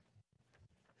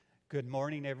Good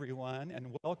morning, everyone,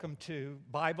 and welcome to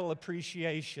Bible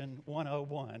Appreciation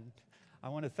 101. I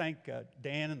want to thank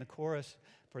Dan and the chorus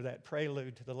for that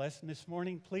prelude to the lesson this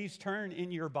morning. Please turn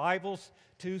in your Bibles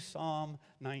to Psalm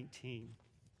 19.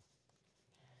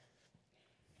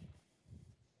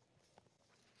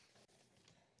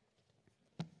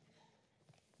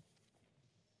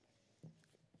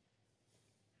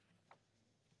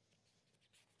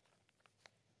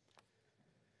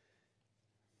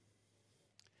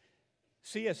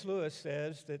 C.S. Lewis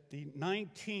says that the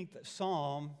 19th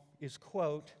Psalm is,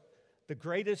 quote, the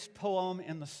greatest poem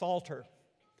in the Psalter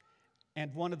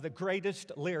and one of the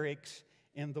greatest lyrics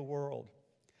in the world.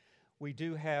 We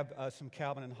do have some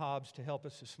Calvin and Hobbes to help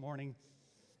us this morning.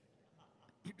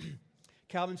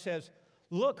 Calvin says,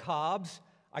 "Look, Hobbes,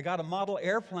 I got a model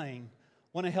airplane.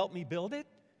 Want to help me build it?"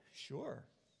 "Sure."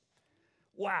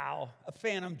 "Wow, a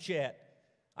Phantom jet.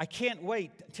 I can't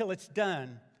wait till it's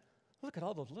done. Look at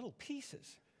all those little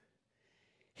pieces.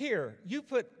 Here, you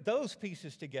put those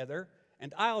pieces together,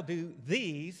 and I'll do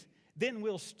these. Then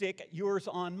we'll stick yours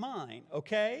on mine,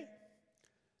 okay?"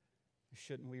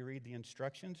 Shouldn't we read the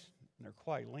instructions? They're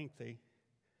quite lengthy.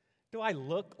 Do I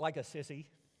look like a sissy?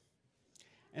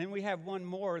 And then we have one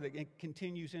more that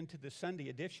continues into the Sunday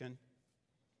edition.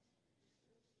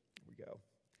 Here we go.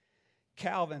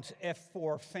 Calvin's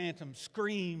F-4 Phantom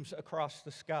screams across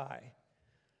the sky.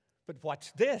 But what's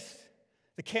this?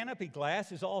 The canopy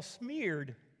glass is all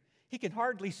smeared. He can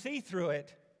hardly see through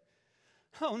it.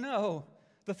 Oh no,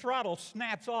 the throttle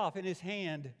snaps off in his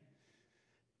hand.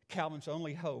 Calvin's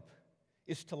only hope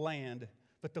is to land,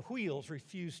 but the wheels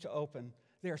refuse to open.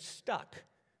 They're stuck.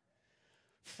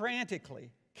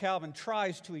 Frantically, Calvin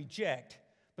tries to eject,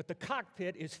 but the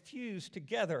cockpit is fused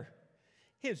together.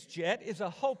 His jet is a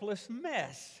hopeless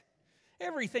mess.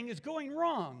 Everything is going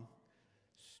wrong.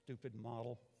 Stupid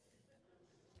model.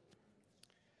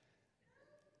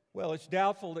 Well, it's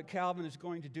doubtful that Calvin is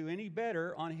going to do any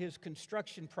better on his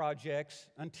construction projects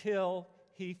until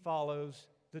he follows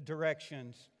the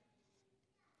directions.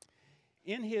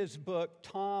 In his book,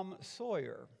 Tom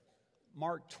Sawyer,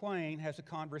 Mark Twain has a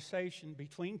conversation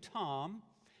between Tom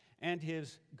and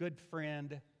his good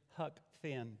friend Huck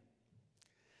Finn.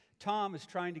 Tom is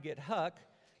trying to get Huck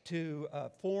to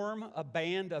form a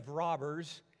band of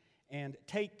robbers and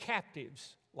take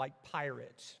captives like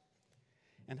pirates.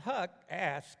 And Huck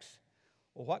asks,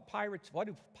 "Well, what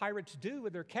do pirates do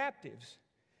with their captives?"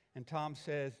 And Tom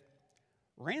says,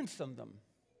 "Ransom them."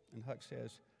 And Huck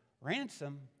says,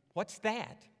 "Ransom? What's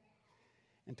that?"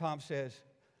 And Tom says,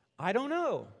 "I don't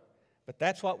know, but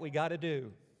that's what we got to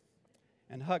do."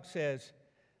 And Huck says,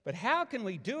 "But how can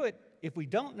we do it if we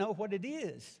don't know what it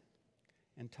is?"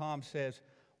 And Tom says,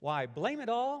 "Why, blame it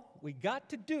all, we got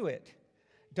to do it.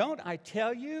 Don't I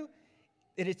tell you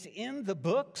that it's in the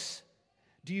books?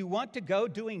 Do you want to go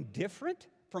doing different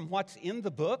from what's in the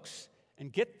books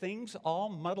and get things all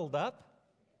muddled up?"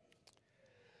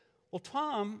 Well,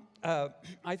 Tom,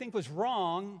 I think, was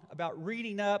wrong about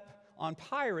reading up on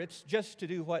pirates just to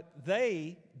do what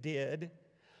they did,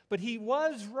 but he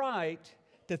was right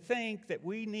to think that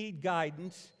we need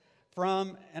guidance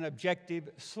from an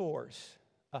objective source,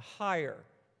 a higher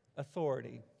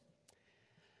authority.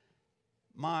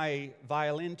 My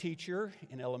violin teacher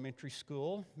in elementary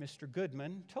school, Mr.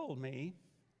 Goodman, told me,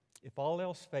 if all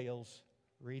else fails,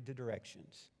 read the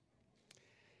directions.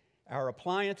 Our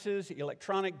appliances,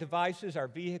 electronic devices, our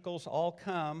vehicles all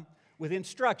come with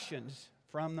instructions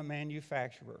from the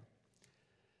manufacturer.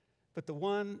 But the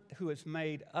one who has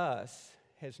made us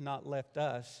has not left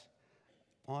us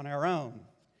on our own.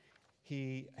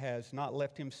 He has not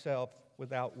left himself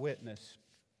without witness.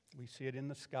 We see it in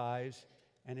the skies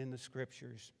and in the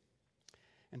Scriptures.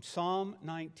 And Psalm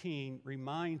 19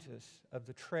 reminds us of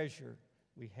the treasure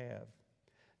we have.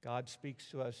 God speaks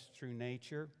to us through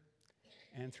nature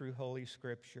and through Holy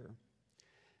Scripture.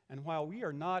 And while we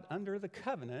are not under the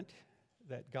covenant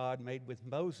that God made with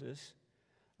Moses,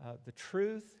 the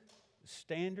truth, the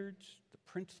standards, the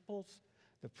principles,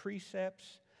 the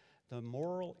precepts, the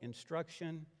moral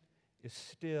instruction is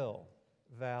still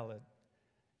valid.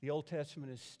 The Old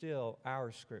Testament is still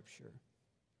our Scripture.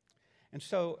 And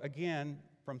so, again,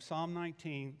 from Psalm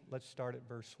 19, let's start at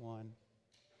verse 1.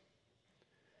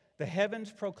 The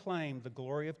heavens proclaim the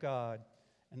glory of God,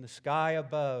 and the sky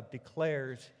above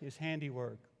declares His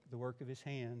handiwork, the work of His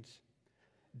hands.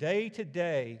 Day to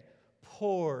day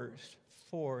pours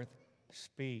forth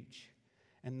speech,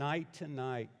 and night to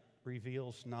night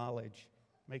reveals knowledge,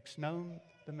 makes known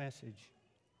the message.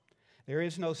 There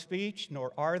is no speech,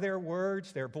 nor are there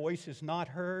words. Their voice is not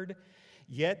heard.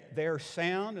 Yet their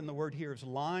sound, and the word here is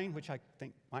line, which I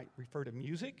think might refer to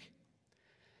music,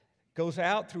 goes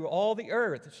out through all the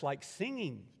earth. It's like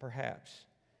singing, perhaps,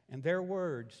 and their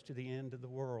words to the end of the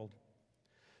world.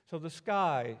 So the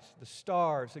skies, the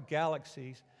stars, the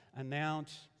galaxies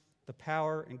announce the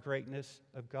power and greatness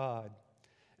of God.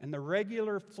 And the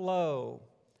regular flow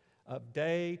of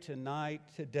day to night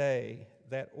to day,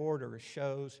 that order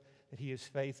shows that He is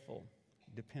faithful,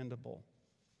 dependable.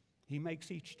 He makes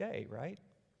each day, right?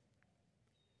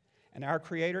 And our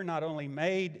Creator not only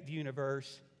made the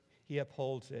universe, He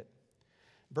upholds it.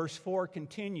 Verse 4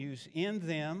 continues, in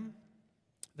them,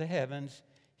 the heavens,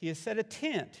 He has set a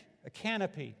tent, a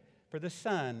canopy for the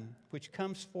sun, which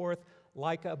comes forth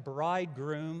like a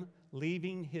bridegroom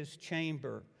leaving his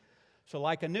chamber. So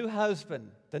like a new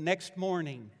husband the next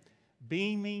morning,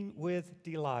 beaming with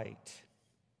delight.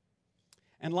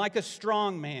 And like a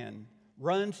strong man,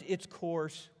 runs its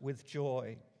course with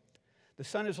joy. The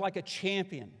sun is like a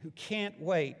champion who can't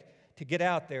wait to get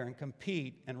out there and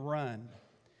compete and run.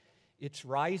 Its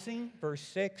rising, verse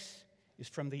 6, is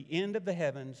from the end of the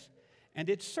heavens,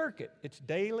 and its circuit, its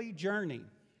daily journey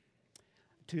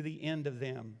to the end of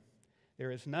them. There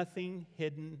is nothing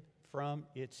hidden from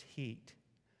its heat.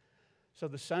 So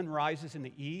the sun rises in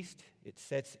the east, it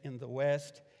sets in the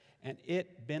west, and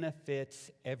it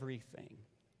benefits everything.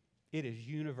 It is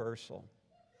universal.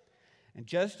 And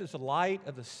just as the light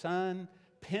of the sun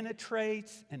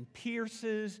penetrates and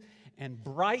pierces and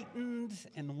brightens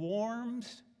and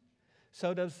warms,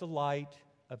 so does the light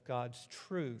of God's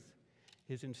truth,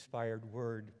 His inspired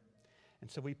word. And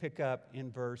so we pick up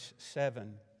in verse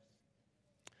 7.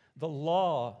 The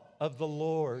law of the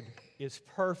Lord is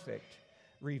perfect,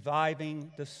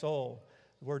 reviving the soul.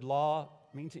 The word law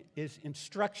means is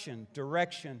instruction,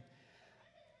 direction.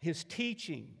 His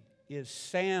teaching is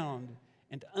sound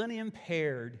and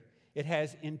unimpaired. It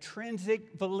has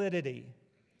intrinsic validity.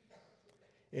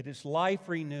 It is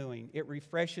life-renewing. It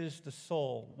refreshes the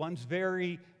soul, one's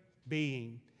very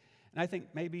being. And I think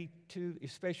maybe, too,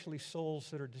 especially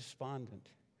souls that are despondent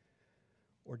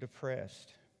or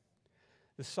depressed.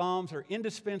 The Psalms are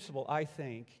indispensable, I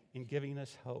think, in giving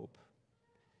us hope.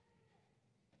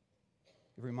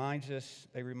 They remind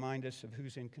us of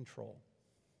who's in control.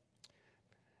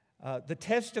 The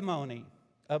testimony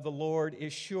of the Lord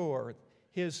is sure.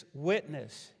 His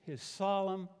witness, His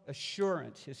solemn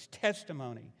assurance, His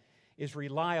testimony is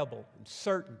reliable and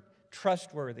certain,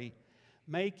 trustworthy,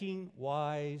 making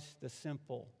wise the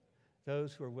simple,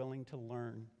 those who are willing to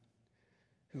learn,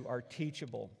 who are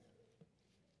teachable.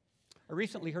 I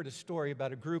recently heard a story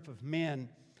about a group of men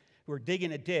who were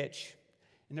digging a ditch,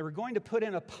 and they were going to put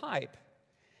in a pipe.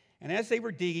 And as they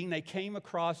were digging, they came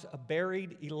across a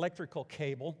buried electrical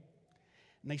cable,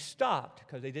 and they stopped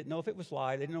because they didn't know if it was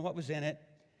live, they didn't know what was in it.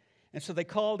 And so they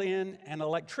called in an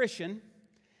electrician.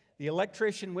 The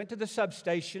electrician went to the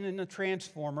substation and the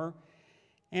transformer,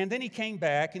 and then he came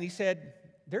back and he said,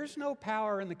 "There's no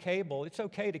power in the cable. It's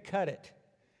okay to cut it."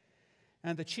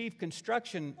 And the chief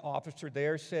construction officer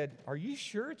there said, "Are you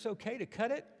sure it's okay to cut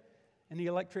it?" And the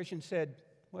electrician said,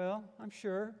 "Well, I'm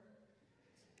sure."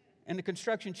 And the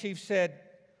construction chief said,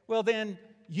 "Well, then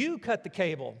you cut the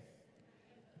cable."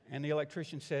 And the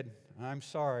electrician said, "I'm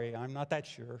sorry, I'm not that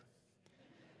sure."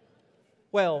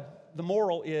 Well, the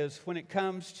moral is, when it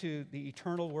comes to the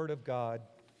eternal Word of God,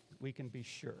 we can be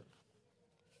sure.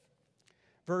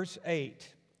 Verse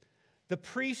 8, the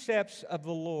precepts of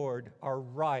the Lord are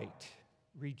right,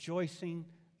 rejoicing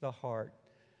the heart.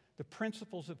 The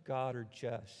principles of God are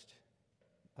just,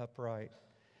 upright,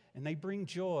 and they bring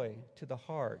joy to the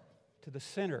heart, to the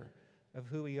center of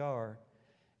who we are.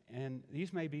 And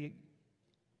these may be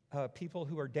people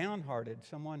who are downhearted,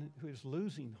 someone who is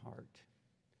losing heart.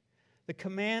 The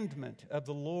commandment of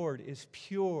the Lord is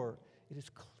pure, it is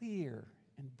clear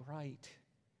and bright,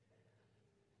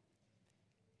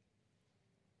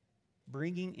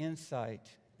 bringing insight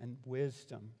and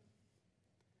wisdom.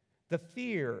 The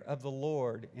fear of the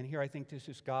Lord, and here I think this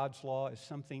is God's law, is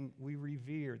something we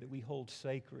revere, that we hold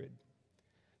sacred.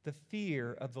 The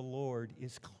fear of the Lord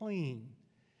is clean.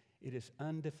 It is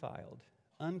undefiled,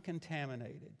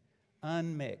 uncontaminated,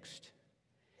 unmixed,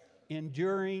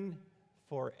 enduring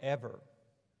forever.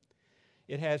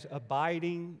 It has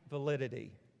abiding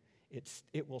validity.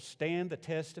 It will stand the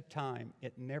test of time.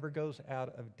 It never goes out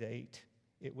of date.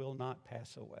 It will not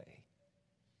pass away.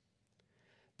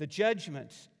 The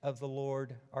judgments of the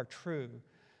Lord are true.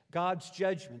 God's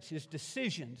judgments, His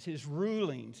decisions, His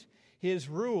rulings, His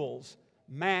rules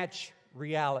match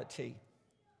reality.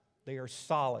 They are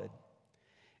solid.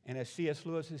 And as C.S.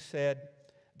 Lewis has said,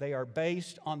 they are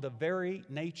based on the very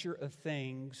nature of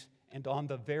things and on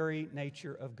the very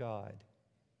nature of God.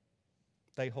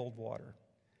 They hold water,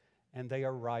 and they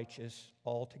are righteous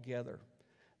altogether.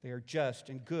 They are just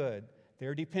and good.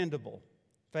 They're dependable,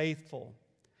 faithful,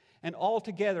 and all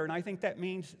together. And I think that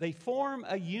means they form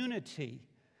a unity,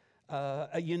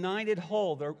 a united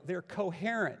whole. They're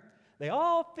coherent. They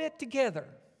all fit together.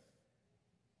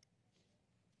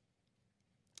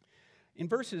 In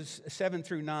verses 7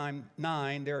 through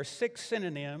 9, there are 6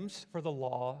 synonyms for the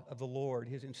law of the Lord,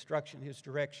 His instruction, His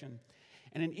direction.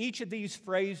 And in each of these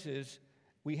phrases,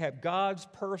 we have God's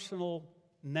personal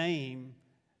name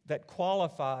that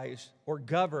qualifies or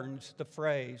governs the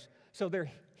phrase. So they're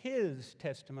His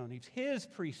testimonies, His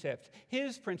precepts,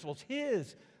 His principles,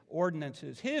 His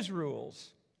ordinances, His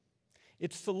rules.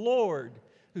 It's the Lord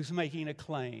who's making a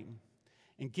claim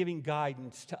and giving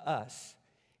guidance to us,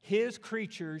 His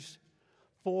creatures,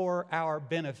 for our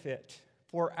benefit,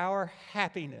 for our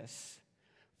happiness,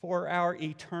 for our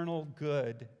eternal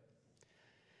good.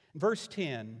 Verse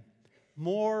 10,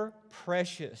 more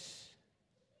precious,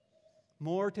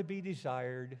 more to be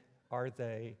desired are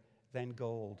they than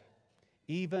gold,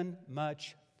 even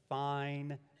much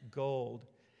fine gold.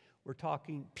 We're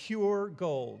talking pure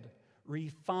gold,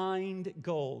 refined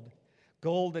gold,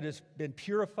 gold that has been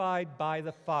purified by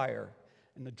the fire,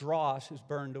 and the dross is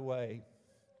burned away.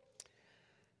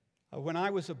 When I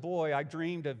was a boy, I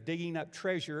dreamed of digging up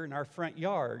treasure in our front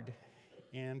yard,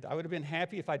 and I would have been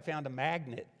happy if I'd found a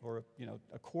magnet or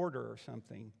a quarter or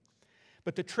something.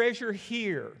 But the treasure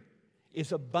here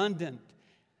is abundant,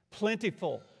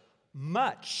 plentiful,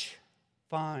 much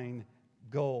fine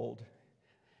gold.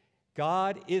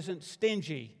 God isn't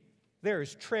stingy. There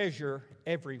is treasure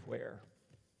everywhere.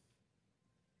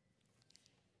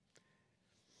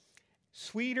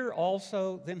 Sweeter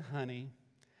also than honey,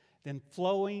 than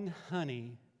flowing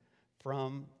honey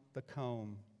from the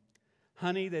comb.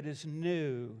 Honey that is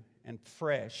new and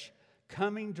fresh,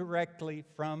 coming directly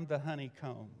from the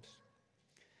honeycombs.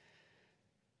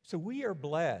 So we are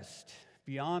blessed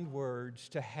beyond words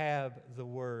to have the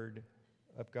Word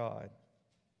of God.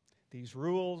 These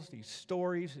rules, these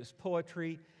stories, this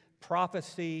poetry,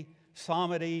 prophecy,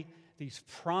 psalmody, these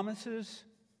promises,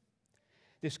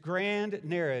 this grand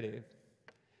narrative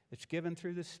that's given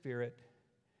through the Spirit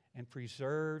and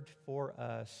preserved for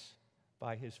us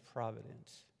by His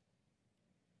providence.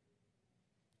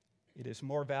 It is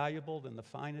more valuable than the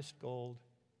finest gold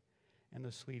and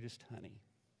the sweetest honey.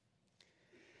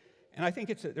 And I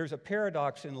think there's a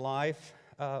paradox in life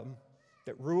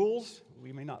that rules,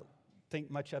 we may not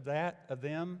think much of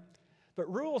them,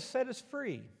 but rules set us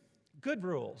free. Good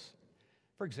rules.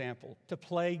 For example, to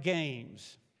play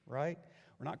games, right?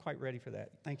 We're not quite ready for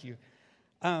that. Thank you.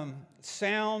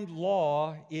 Sound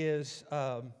law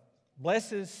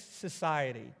blesses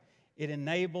society. It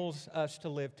enables us to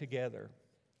live together.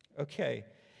 Okay.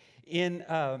 In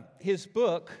his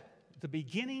book, The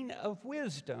Beginning of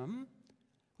Wisdom,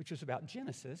 which was about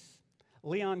Genesis,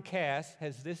 Leon Cass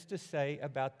has this to say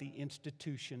about the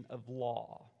institution of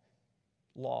law.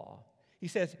 He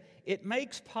says, it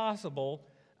makes possible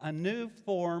a new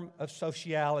form of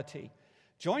sociality.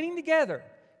 Joining together,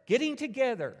 getting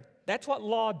together. That's what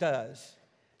law does.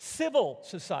 Civil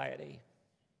society.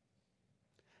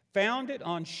 Founded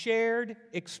on shared,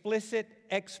 explicit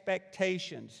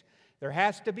expectations. There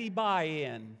has to be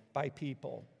buy-in by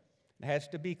people. It has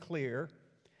to be clear.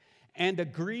 And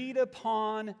agreed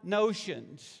upon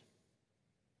notions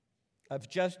of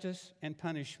justice and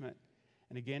punishment.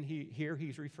 And again, here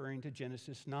he's referring to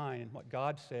Genesis 9 and what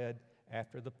God said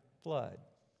after the flood.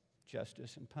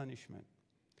 Justice and punishment.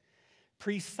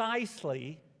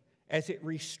 Precisely as it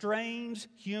restrains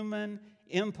human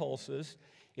impulses,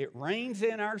 it reins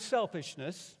in our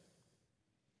selfishness.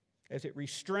 As it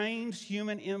restrains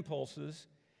human impulses,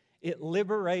 it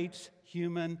liberates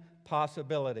human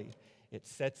possibility. It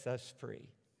sets us free.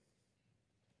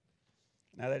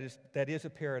 Now that is a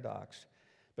paradox,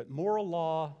 but moral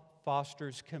law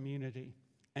fosters community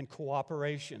and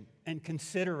cooperation and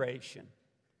consideration,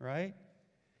 right?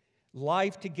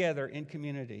 Life together in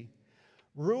community.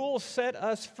 Rules set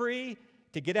us free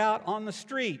to get out on the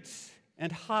streets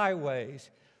and highways.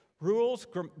 Rules,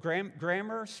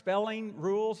 grammar, spelling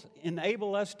rules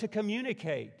enable us to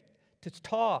communicate, to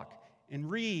talk and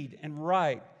read and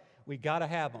write. We got to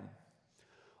have them.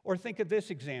 Or think of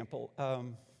this example.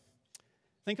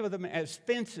 Think of them as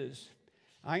fences.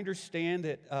 I understand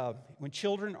that when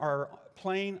children are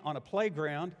playing on a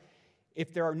playground,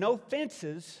 if there are no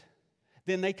fences,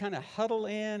 then they kind of huddle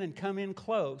in and come in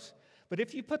close. But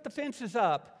if you put the fences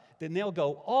up, then they'll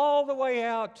go all the way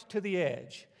out to the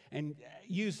edge and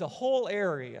use the whole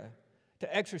area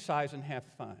to exercise and have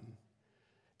fun.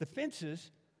 The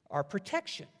fences are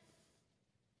protection.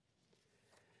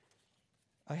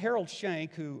 Harold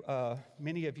Shank, who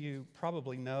many of you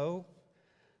probably know,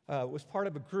 was part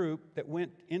of a group that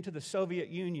went into the Soviet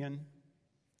Union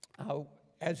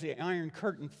as the Iron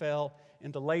Curtain fell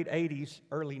in the late 80s,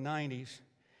 early 90s.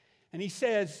 And he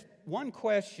says, one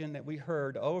question that we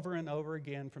heard over and over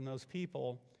again from those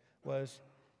people was,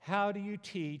 how do you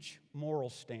teach moral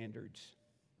standards?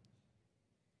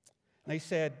 And they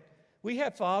said, we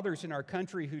have fathers in our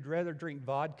country who'd rather drink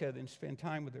vodka than spend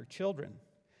time with their children.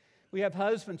 We have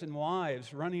husbands and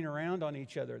wives running around on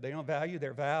each other. They don't value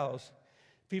their vows.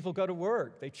 People go to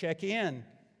work. They check in,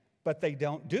 but they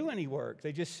don't do any work.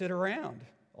 They just sit around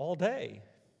all day.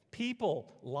 People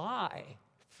lie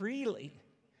freely.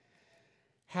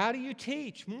 How do you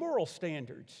teach moral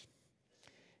standards?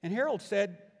 And Harold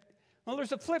said, well,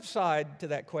 there's a flip side to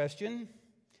that question,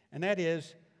 and that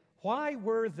is, why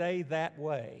were they that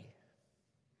way?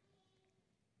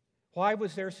 Why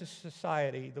was their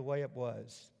society the way it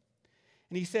was?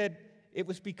 And he said it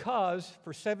was because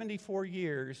for 74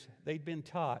 years they'd been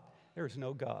taught there is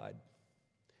no God,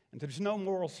 and there's no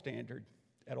moral standard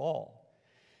at all.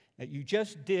 That you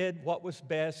just did what was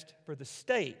best for the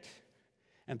state,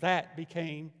 and that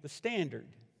became the standard.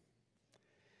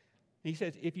 And he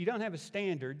says, if you don't have a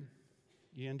standard,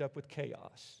 you end up with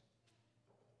chaos.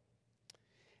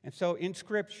 And so in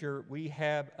Scripture, we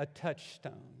have a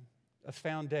touchstone, a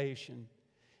foundation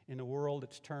in a world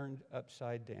that's turned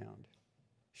upside down.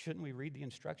 Shouldn't we read the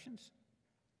instructions?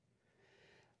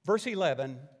 Verse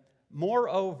 11,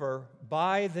 moreover,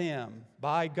 by them,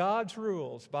 by God's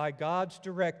rules, by God's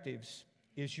directives,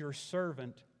 is your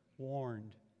servant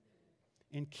warned.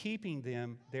 In keeping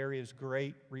them, there is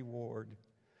great reward.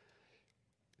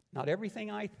 Not everything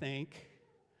I think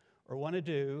or want to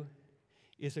do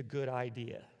is a good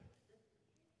idea.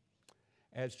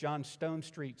 As John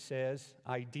Stonestreet says,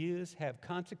 ideas have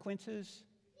consequences,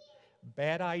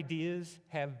 bad ideas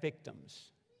have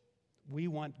victims. We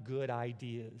want good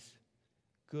ideas,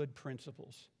 good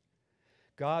principles.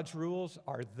 God's rules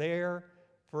are there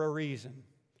for a reason.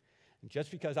 And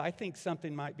just because I think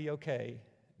something might be okay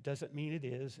doesn't mean it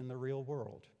is in the real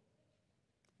world.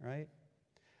 Right?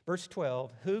 Verse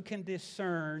 12, who can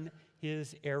discern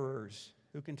his errors?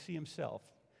 Who can see himself?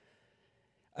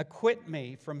 Acquit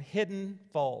me from hidden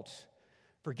faults.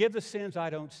 Forgive the sins I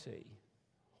don't see,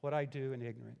 what I do in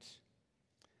ignorance.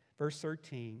 Verse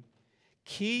 13,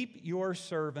 keep your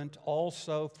servant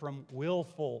also from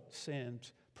willful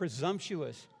sins,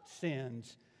 presumptuous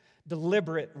sins,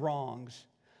 deliberate wrongs.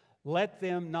 Let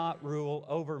them not rule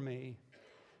over me.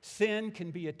 Sin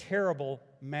can be a terrible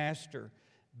master.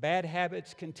 Bad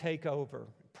habits can take over.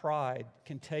 Pride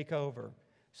can take over.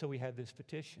 So we have this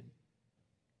petition.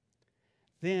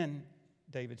 Then,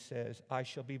 David says, I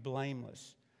shall be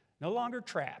blameless, no longer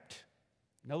trapped,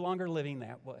 no longer living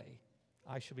that way.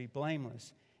 I shall be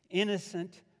blameless,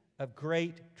 innocent of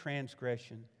great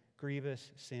transgression,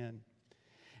 grievous sin.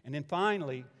 And then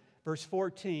finally, verse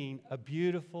 14, a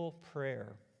beautiful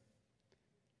prayer.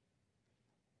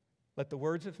 Let the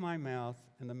words of my mouth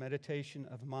and the meditation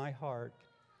of my heart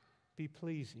be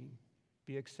pleasing,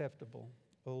 be acceptable,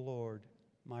 O Lord,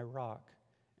 my rock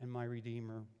and my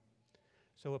redeemer.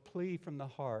 So a plea from the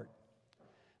heart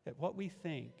that what we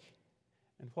think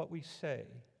and what we say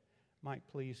might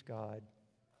please God,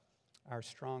 our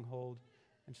stronghold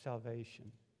and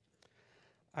salvation.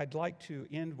 I'd like to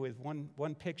end with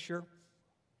one picture.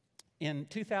 In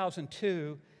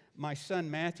 2002, my son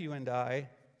Matthew and I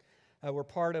were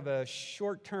part of a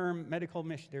short-term medical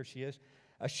mission. There she is.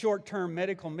 A short-term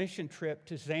medical mission trip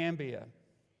to Zambia.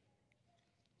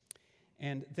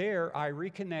 And there I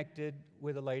reconnected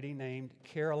with a lady named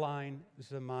Caroline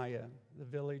Zamaya, the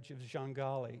village of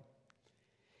Zhangali.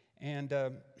 And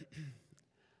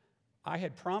I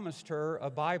had promised her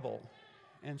a Bible.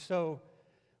 And so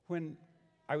when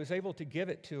I was able to give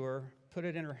it to her, put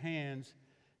it in her hands,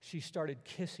 she started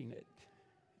kissing it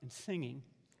and singing.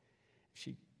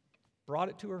 She brought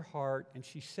it to her heart, and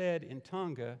she said in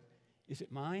Tonga, "Is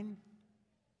it mine?"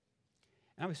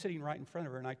 And I was sitting right in front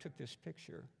of her, and I took this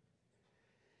picture.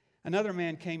 Another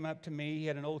man came up to me. He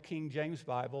had an old King James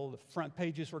Bible. The front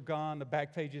pages were gone. The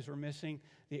back pages were missing.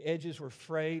 The edges were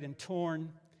frayed and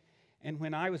torn. And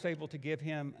when I was able to give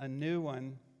him a new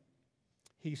one,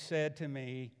 he said to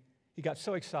me, he got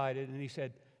so excited, and he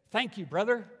said, "Thank you,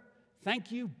 brother.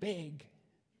 Thank you, big."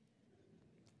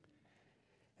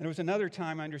 And there was another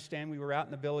time, I understand, we were out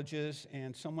in the villages,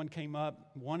 and someone came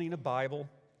up wanting a Bible.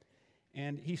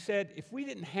 And he said, if we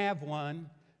didn't have one,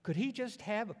 could he just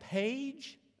have a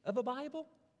page of a Bible?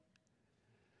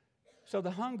 So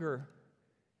the hunger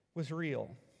was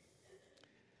real.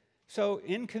 So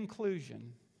in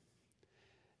conclusion,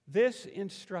 this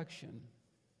instruction,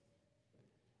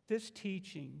 this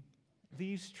teaching,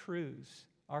 these truths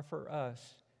are for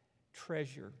us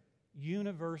treasure,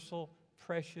 universal,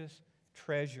 precious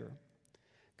treasure.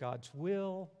 God's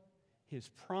will, His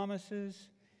promises,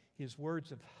 His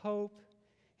words of hope,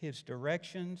 His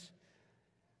directions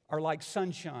are like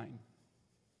sunshine,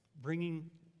 bringing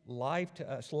life to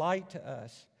us, light to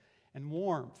us, and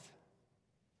warmth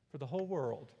for the whole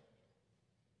world.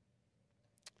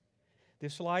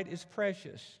 This light is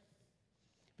precious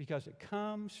because it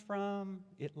comes from,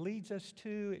 it leads us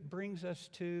to, it brings us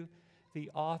to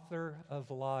the author of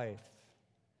life,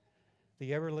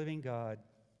 the ever-living God,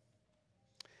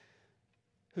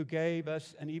 who gave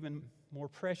us an even more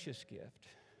precious gift,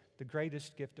 the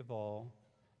greatest gift of all,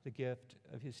 the gift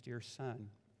of His dear Son,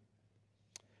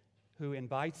 who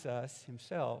invites us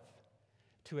Himself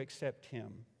to accept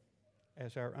Him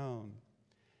as our own.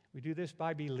 We do this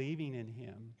by believing in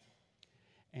Him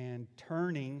and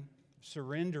turning,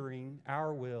 surrendering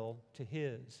our will to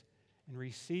His and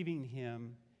receiving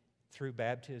Him through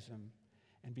baptism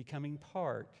and becoming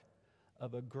part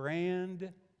of a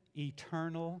grand,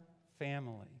 eternal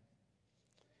family.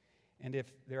 And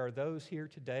if there are those here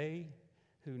today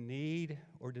who need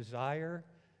or desire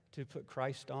to put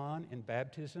Christ on in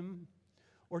baptism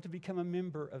or to become a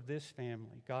member of this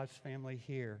family, God's family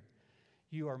here,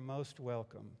 you are most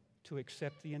welcome to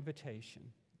accept the invitation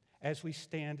as we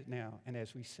stand now and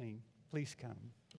as we sing. Please come.